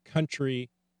Boundary Country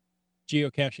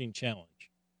Geocaching Challenge.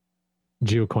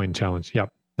 Geocoin Challenge.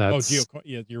 Yep. Geocoin.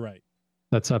 Yeah, you're right.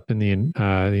 That's up in the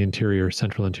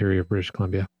central interior of British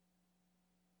Columbia.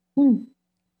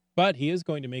 But he is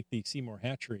going to make the Seymour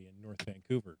Hatchery in North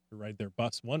Vancouver to ride their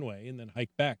bus one way and then hike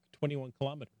back 21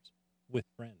 kilometers with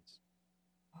friends.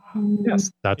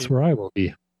 Yes, that's where I will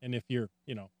be. And if you're,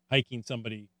 hiking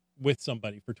with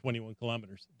somebody for 21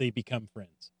 kilometers, they become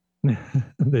friends.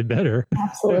 They better.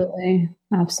 Absolutely.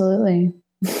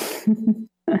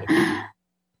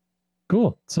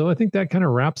 Cool. So I think that kind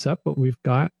of wraps up what we've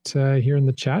got here in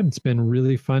the chat. It's been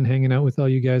really fun hanging out with all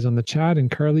you guys on the chat. And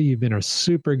Carly, you've been a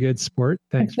super good sport.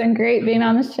 Thanks. It's been great being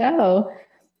on the show.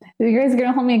 You guys are going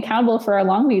to hold me accountable for our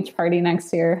Long Beach party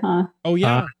next year, huh? Oh,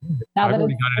 yeah. Now that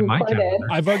it's recorded.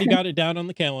 I've already got it down on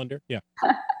the calendar. Yeah.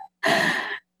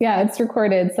 Yeah, it's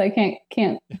recorded, so I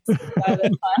can't.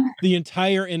 The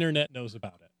entire internet knows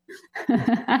about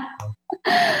it.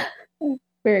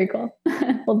 Very cool.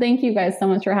 Well, thank you guys so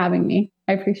much for having me.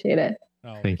 I appreciate it.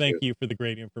 Oh, thank you for the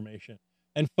great information.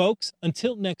 And folks,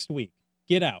 until next week,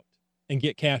 get out and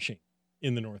get caching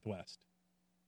in the Northwest.